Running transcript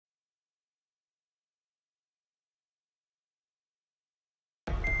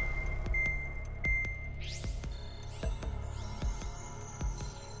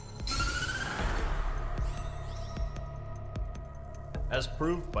As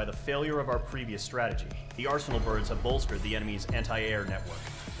proved by the failure of our previous strategy, the Arsenal birds have bolstered the enemy's anti-air network.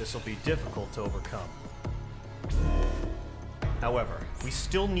 This will be difficult to overcome. However, we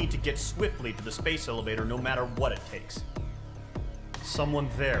still need to get swiftly to the space elevator no matter what it takes. Someone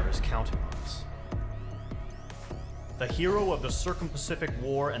there is counting on us. The hero of the Circum-Pacific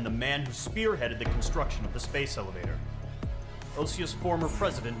War and the man who spearheaded the construction of the space elevator. OSEA's former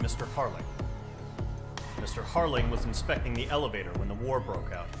president, Mr. Harling. Mr. Harling was inspecting the elevator when the war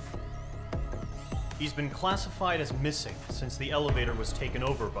broke out. He's been classified as missing since the elevator was taken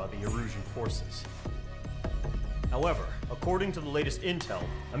over by the Erusian forces. However, according to the latest intel,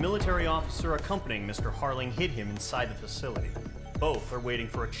 a military officer accompanying Mr. Harling hid him inside the facility. Both are waiting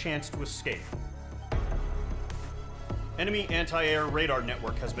for a chance to escape. Enemy anti-air radar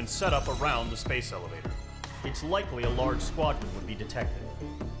network has been set up around the space elevator. It's likely a large squadron would be detected.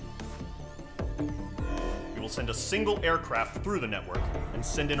 We will send a single aircraft through the network and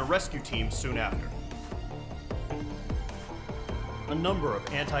send in a rescue team soon after. A number of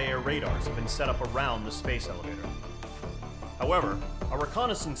anti-air radars have been set up around the space elevator. However, our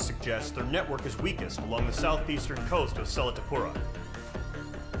reconnaissance suggests their network is weakest along the southeastern coast of Selatapura,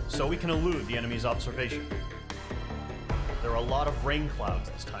 so we can elude the enemy's observation. There are a lot of rain clouds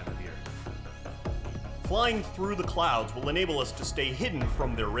this time of year. Flying through the clouds will enable us to stay hidden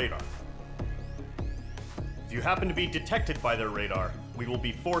from their radar. If you happen to be detected by their radar, we will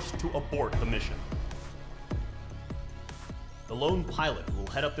be forced to abort the mission. The lone pilot who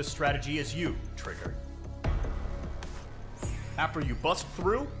will head up this strategy is you, Trigger. After you bust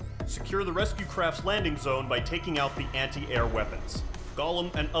through, secure the rescue craft's landing zone by taking out the anti-air weapons.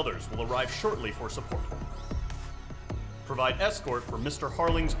 Gollum and others will arrive shortly for support. Provide escort for Mr.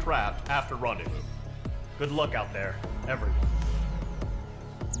 Harling's craft after rendezvous. Good luck out there, everyone.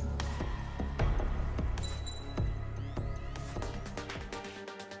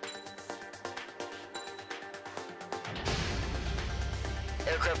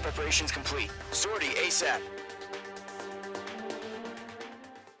 Aircraft preparations complete. Sortie ASAP.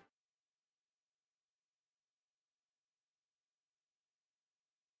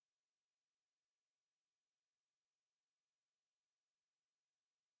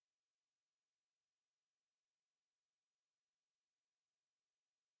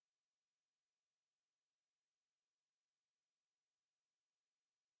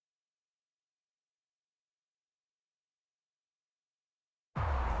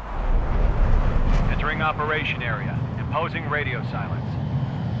 Entering operation area. Imposing radio silence.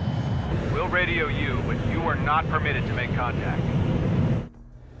 We'll radio you, but you are not permitted to make contact.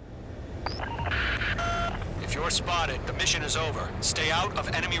 If you're spotted, the mission is over. Stay out of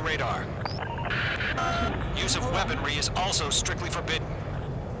enemy radar. Use of weaponry is also strictly forbidden.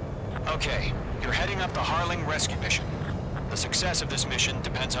 Okay, you're heading up the Harling rescue mission. The success of this mission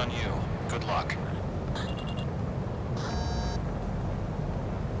depends on you. Good luck.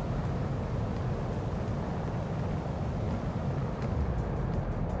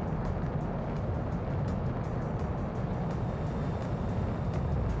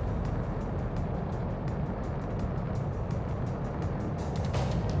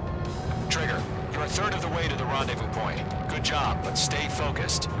 Trigger, you're a third of the way to the rendezvous point. Good job, but stay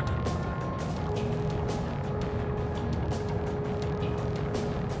focused.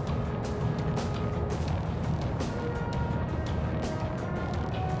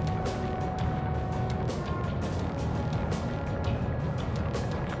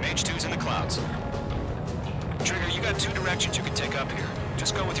 Mage 2's in the clouds. Trigger, you got two directions you can take up here.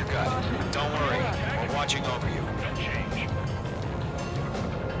 Just go with your gut. Don't worry, we're watching over you.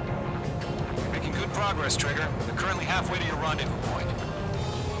 Making good progress, Trigger. You're currently halfway to your rendezvous point.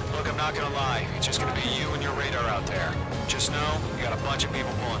 Look, I'm not gonna lie. It's just gonna be you and your radar out there. Just know, you got a bunch of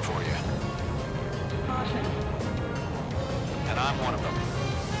people pulling for you. And I'm one of them.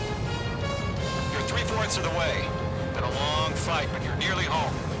 You're 3/4 of the way. Been a long fight, but you're nearly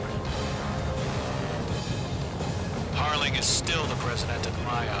home. Harling is still the president in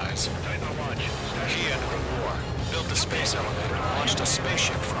my eyes. He ended the war, built the space elevator, and launched a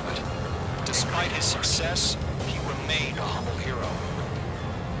spaceship from it. Despite his success, he remained a humble hero.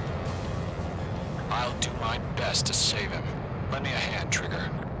 I'll do my best to save him. Lend me a hand, Trigger.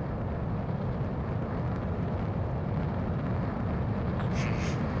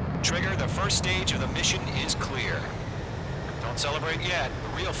 Trigger, the first stage of the mission is clear. Don't celebrate yet.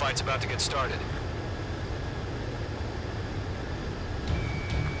 The real fight's about to get started.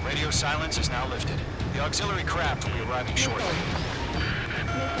 Radio silence is now lifted. The auxiliary craft will be arriving shortly.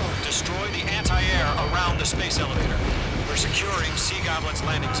 Destroy the anti-air around the space elevator. We're securing Sea Goblin's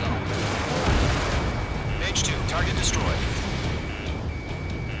landing zone. Mage 2, target destroyed.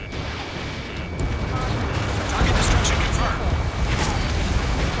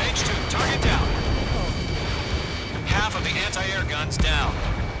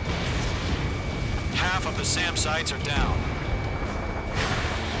 of the SAM sites are down.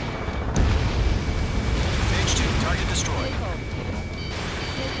 Page 2, target destroyed.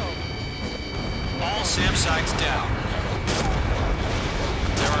 All SAM sites down.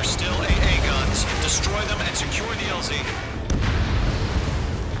 There are still AA guns. Destroy them and secure the LZ.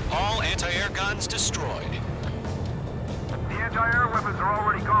 All anti-air guns destroyed. The anti-air weapons are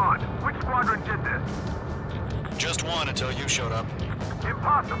already gone. Which squadron did this? Just one until you showed up.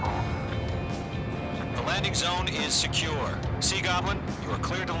 Impossible. The landing zone is secure. Sea Goblin, you are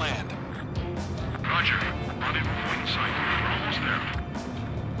clear to land. Roger. Rendezvous in sight. We're almost there.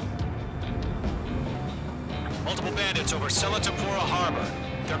 Multiple bandits over Selatapura Harbor.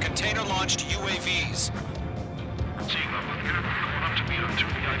 They're container-launched UAVs. Sea Goblin, get everyone up to meet on 2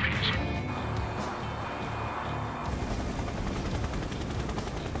 VIPs.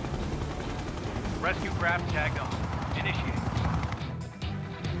 Rescue craft tagged on. Initiate.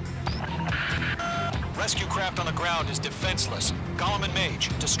 Rescue craft on the ground is defenseless. Gollum and Mage,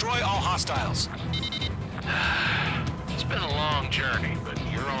 destroy all hostiles. It's been a long journey, but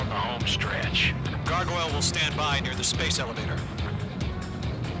you're on the home stretch. Gargoyle will stand by near the space elevator.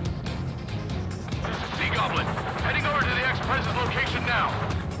 Sea Goblin, heading over to the ex-president's location now.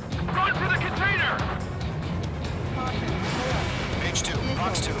 Run for the container! Page 2,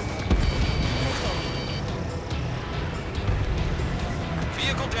 box 2.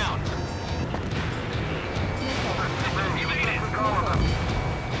 Vehicle down. You made it!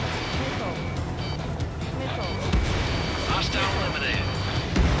 Hostile eliminated.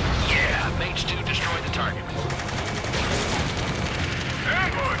 Yeah, Mage 2 destroyed the target.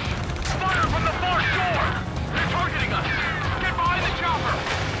 Ambush! Fire from the far shore! They're targeting us! Get behind the chopper!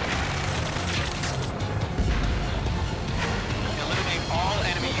 Eliminate all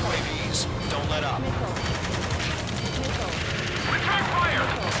enemy UAVs. Don't let up. Return fire!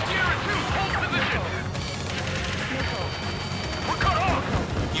 Sierra 2, hold position! We're cut off!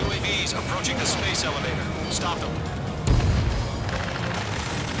 UAVs approaching the space elevator. Stop them.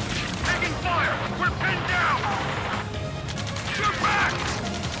 Taking fire! We're pinned down! Shoot back!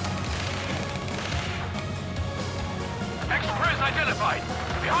 Express identified!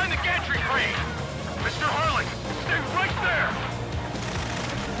 Behind the gantry crane! Mr. Harling, stay right there!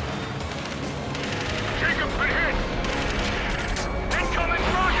 Jacob's been hit! Incoming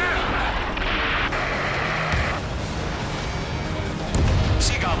rocket!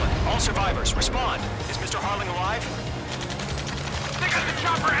 Sea Goblin, all survivors, respond. Is Mr. Harling alive? They got the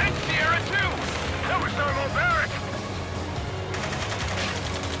chopper and Sierra 2! That was thermobaric!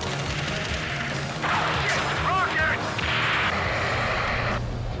 Shit! Rocket!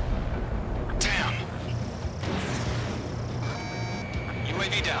 Damn.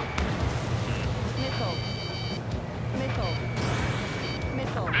 UAV down.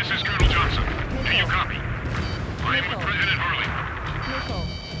 This is Colonel Johnson. Do you copy? I am with President Harling.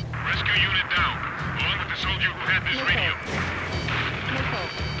 Rescue unit down, along with the soldier who had this radio.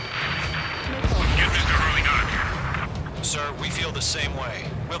 Get Mr. Harling out of here. Sir, we feel the same way.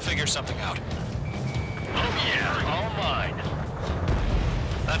 We'll figure something out. Oh yeah, all mine.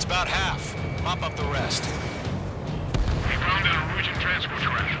 That's about half. Mop up the rest. We found a Norwegian transport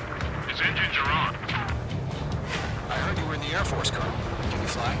crash. His engines are on. I heard you were in the Air Force, Colonel. Can you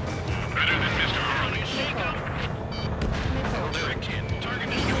fly? Better than Mr. Harling. There again. Target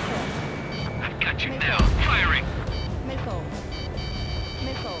destroyed. I've got you now. Firing!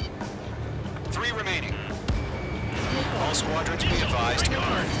 3 remaining. All squadrons be advised.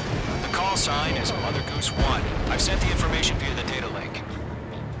 The call sign is Mother Goose 1. I've sent the information via the data link.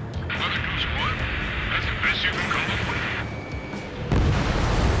 Mother Goose 1? That's the best you can come up with.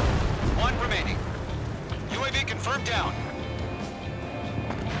 1 remaining. UAV confirmed down.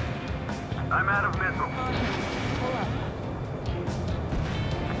 I'm out of missiles.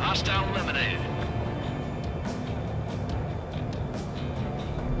 Hostile eliminated.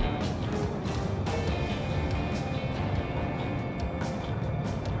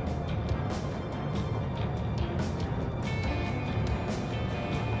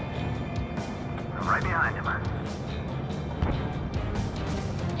 I'm right behind him.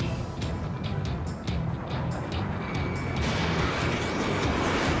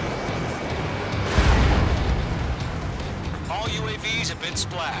 All UAVs have been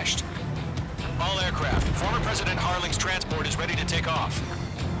splashed. All aircraft. Former President Harling's transport is ready to take off.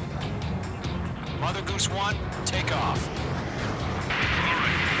 Mother Goose 1, take off. All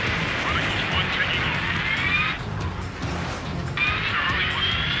right. Mother Goose 1 taking off. Mr. Harling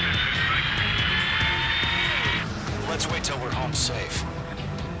wants to spend this night. Let's wait till we're home safe.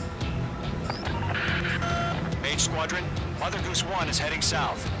 Mage Squadron, Mother Goose 1 is heading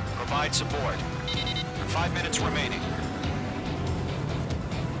south. Provide support. 5 minutes remaining.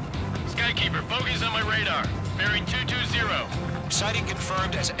 Skykeeper, bogeys on my radar. Bearing 220. Sighting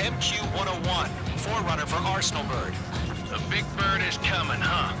confirmed as MQ-101, forerunner for Arsenal Bird. The big bird is coming,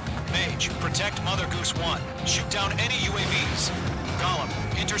 huh? Mage, protect Mother Goose 1. Shoot down any UAVs. Gollum,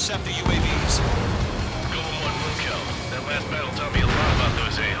 intercept the UAVs. Golem 1 will kill. That last battle taught me a lot about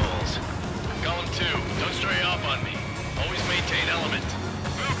those a-holes. Golem 2, don't stray off on me. Always maintain element.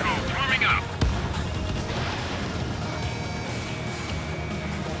 Wilco, forming up.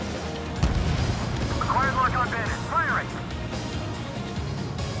 Acquired lock on bandit. Firing!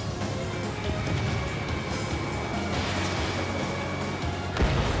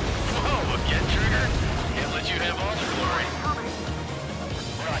 Whoa, again, Trigger? Can't let you have all the glory.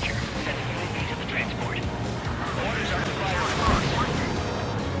 Roger. Sending UAV to the transport. Orders are to fire response.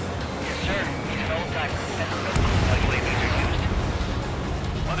 Yes, sir. He's an old-timer. That's no clue how UAVs are used.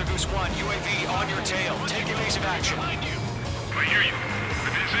 Mother Goose 1, UAV on your tail. Take evasive action. I hear you,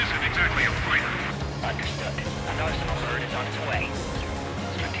 but this isn't exactly a fighter. Understood. An Arsenal Bird is on its way.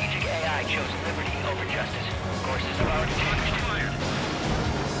 Strategic AI chose liberty over justice. Courses have already changed.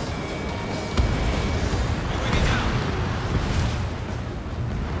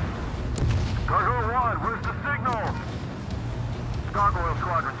 Cargo 1, where's the signal? Gargoyle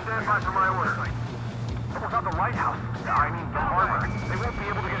Squadron, stand by for my order. Almost on the Lighthouse. I mean, the harbor. They won't be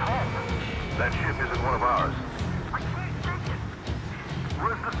able to get home. That ship isn't one of ours. I can't take it.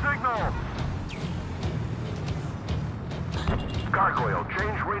 Where's the signal? Gargoyle,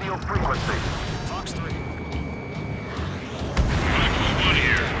 change radio frequency. Fox 3. Lighthouse 1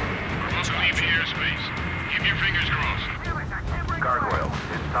 here. We're about to leave the airspace. Keep your fingers crossed. Gargoyle,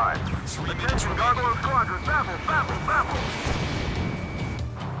 it's time. 3 minutes remaining. Gargoyle Squadron, babble, babble, babble.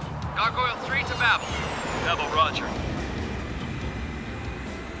 Gargoyle 3 to Babel. Babel, roger.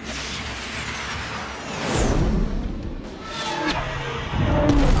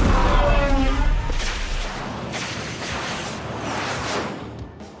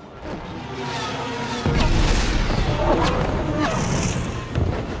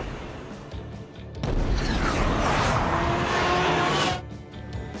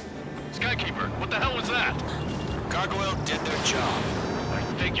 Skykeeper, what the hell was that? Gargoyle did their job. I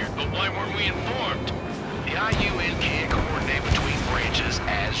figured, but why weren't we informed? The IUN can't coordinate between branches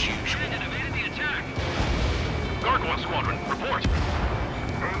as usual. Gargoyle Squadron, report. HQ,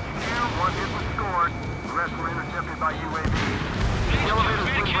 one hit was scored. The rest were intercepted by UAV. The elevator's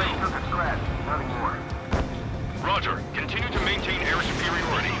wind blade took a scratch. Nothing more. Roger. Continue to maintain air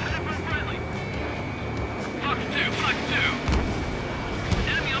superiority. Fox 2.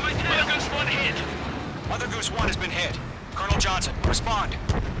 Enemy on my tail. Mother Goose 1 hit. Mother Goose 1 has been hit. Colonel Johnson, respond.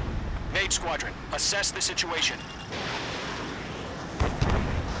 Mage Squadron, assess the situation.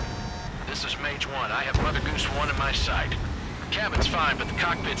 This is Mage 1. I have Mother Goose 1 in my sight. Cabin's fine, but the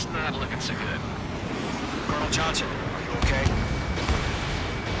cockpit's not looking so good. Colonel Johnson, are you okay?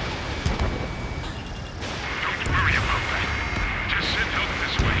 Don't worry about that. Just send help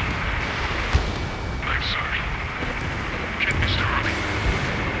this way. I'm sorry. Get Mr. Harley.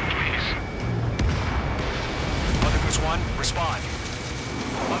 Please. Mother Goose 1, respond.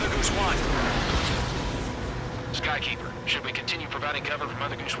 Mother Goose 1. Skykeeper, should we continue providing cover for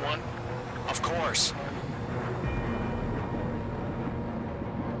Mother Goose 1? Of course.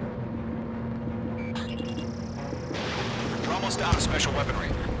 You're almost out of special weaponry.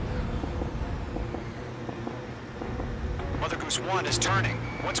 Mother Goose 1 is turning.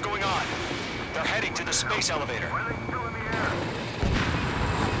 What's going on? They're heading to the space elevator. Why are they still in the air?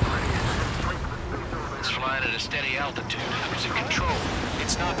 It's flying at a steady altitude. Who's in control?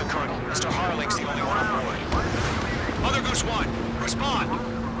 It's not the Colonel. Mr. Harling's the only one on board. Mother Goose 1, respond.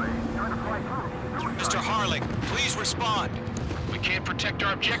 Mr. Harling, please respond. We can't protect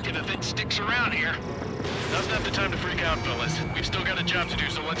our objective if it sticks around here. Now's not the time to freak out, fellas. We've still got a job to do,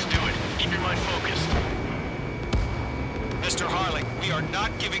 so let's do it. Keep your mind focused. Mr. Harling, we are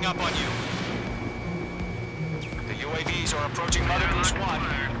not giving up on you. The UAVs are approaching Mother Goose 1.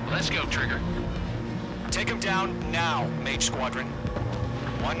 Let's go, Trigger. Take him down now, Mage Squadron.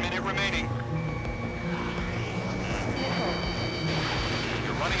 1 minute remaining.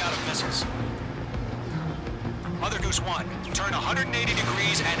 You're running out of missiles. Mother Goose 1, turn 180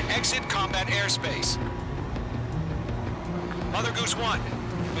 degrees and exit combat airspace. Mother Goose 1,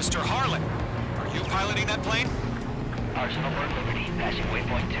 Mr. Harlan, are you piloting that plane? Arsenal Bird Liberty, passing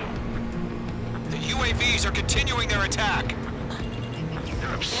waypoint 2. The UAVs are continuing their attack.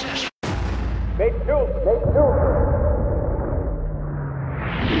 They're obsessed.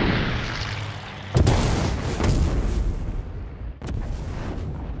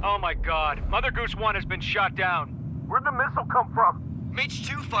 Oh my my god. Mother Goose 1 has been shot down. Where'd the missile come from? Mage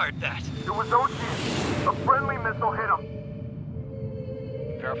 2 fired that. It was OG. A friendly missile hit him.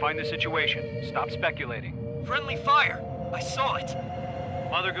 Verifying the situation. Stop speculating. Friendly fire. I saw it.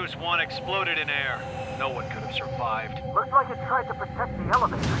 Mother Goose 1 exploded in air. No one could have survived. Looks like it tried to protect the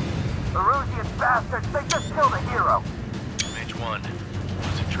elevator. Erusian bastards, they just killed a hero. Mage 1.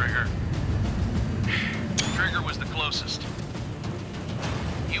 Was it Trigger? Trigger was the closest.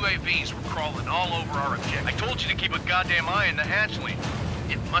 UAVs were crawling all over our objective. I told you to keep a goddamn eye on the hatchling.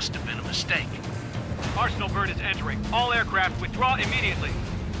 It must have been a mistake. Arsenal bird is entering. All aircraft withdraw immediately.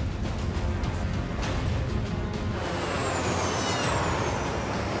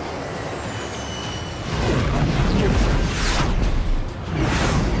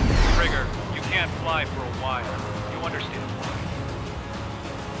 Trigger, you can't fly for a while. You understand?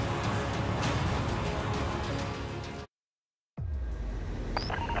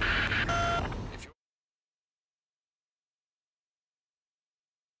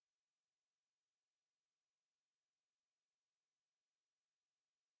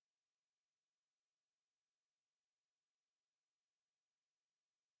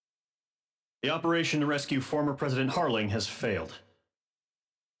 The operation to rescue former President Harling has failed.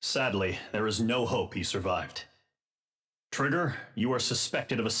 Sadly, there is no hope he survived. Trigger, you are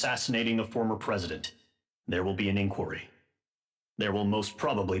suspected of assassinating the former president. There will be an inquiry. There will most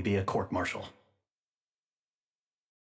probably be a court-martial.